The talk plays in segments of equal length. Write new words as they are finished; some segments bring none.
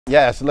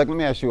Yes, look, let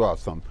me ask you all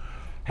something.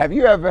 Have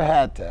you ever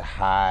had to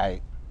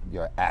hide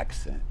your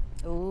accent?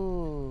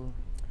 Ooh,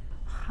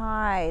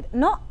 hide.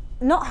 Not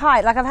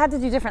hide, like I've had to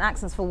do different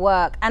accents for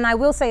work. And I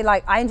will say,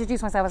 like, I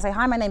introduce myself, I say,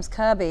 hi, my name's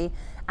Kirby.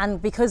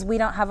 And because we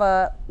have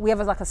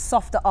like a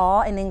softer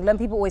R in England,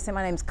 people always say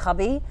my name's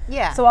Cubby.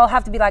 Yeah. So I'll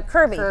have to be like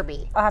Kirby.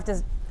 Kirby. I'll have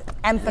to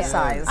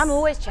emphasize. I'm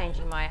always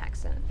changing my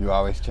accent. You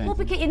always change Well, it?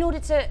 because in order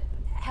to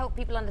help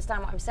people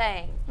understand what I'm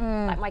saying,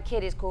 like my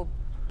kid is called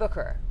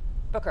Booker.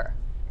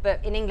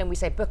 But in England we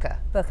say Booker.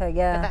 Booker,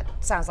 yeah. But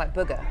that sounds like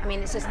booger. I mean,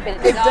 it's just been a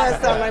It disaster.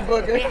 does sound like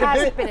booger. It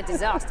has been a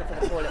disaster for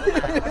the poor little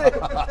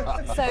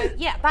man. So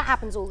yeah, that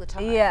happens all the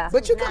time. Yeah.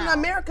 But you come to Now-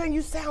 America and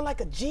you sound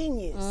like a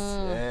genius.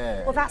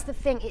 Yeah. Well, that's the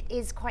thing. It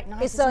is quite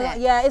nice, It's so, isn't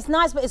it? yeah, it's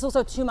nice, but it's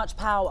also too much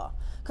power.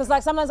 Because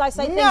like sometimes I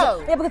say things,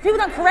 No. yeah, because people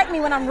don't correct me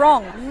when I'm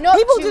wrong. Not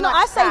people too do not.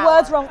 I much say power.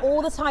 words wrong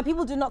all the time.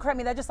 People do not correct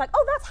me. They're just like,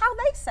 oh, that's how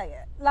they say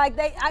it. Like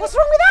What's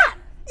wrong with that?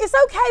 It's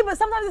okay, but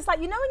sometimes it's like,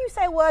 you know when you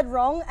say a word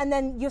wrong and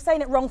then you're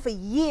saying it wrong for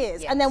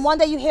years, Yes. and then one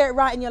day you hear it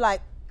right and you're like,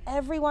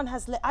 everyone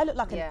has I look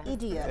like an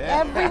idiot.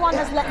 Everyone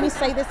has let me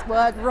say this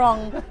word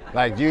wrong.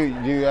 Like,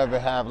 you ever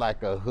have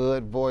like a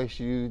hood voice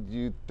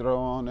you throw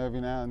on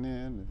every now and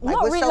then? Like,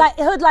 Not what's really, your- like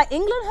hood, like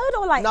England hood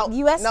or like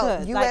US no,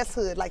 hood? US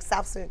hood, like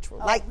South Central.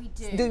 Like, we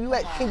do. you?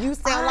 Can you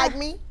sound like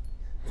me?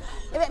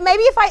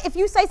 Maybe if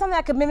you say something,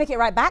 I could mimic it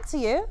right back to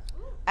you.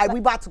 Hey, we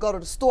about to go to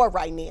the store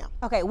right now.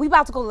 Okay, we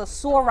about to go to the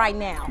store right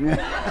now. We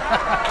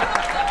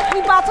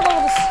about to go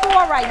to the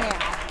store right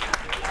now.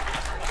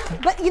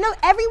 But you know,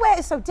 everywhere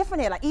is so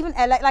different here. Like even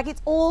LA, like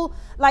it's all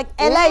like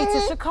LA to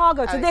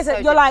Chicago to this. so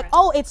You're like,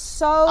 different. oh, it's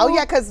so. Oh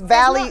yeah, because there's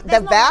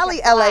not Valley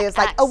like a LA black is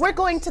like, oh, we're accent.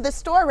 going to the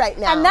store right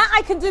now. And that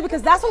I can do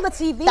because that's all the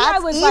TV I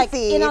That's was like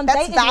easy.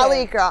 inundated That's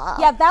Valley with. girl.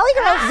 Yeah, Valley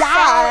girl. is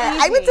Yeah,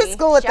 so I went to easy.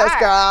 school with those Sure.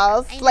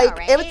 girls. I know,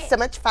 Like, it was right? so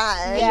much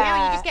fun.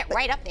 Yeah, you just get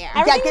right up there.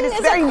 Yeah, Everything it's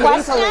is very a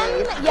nasally.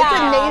 question. It's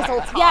a nasal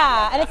talk.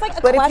 Yeah, and it's like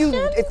a But question.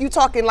 if you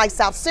talking like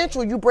South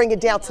Central, you bring it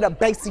down to the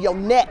base of your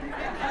neck.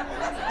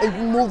 And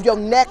you move your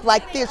neck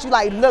like this. You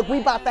like, look,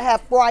 we about to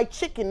have fried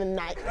chicken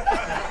tonight.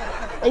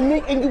 And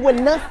you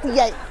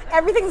enunciate.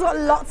 Everything's got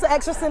lots of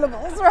extra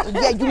syllables, right?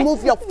 Yeah, you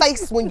move your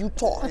face when you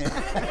talk.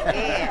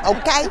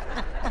 Okay?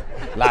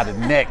 A lot of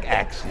neck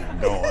action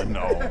going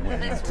on.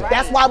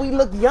 That's why we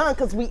look young,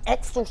 because we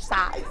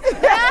exercise.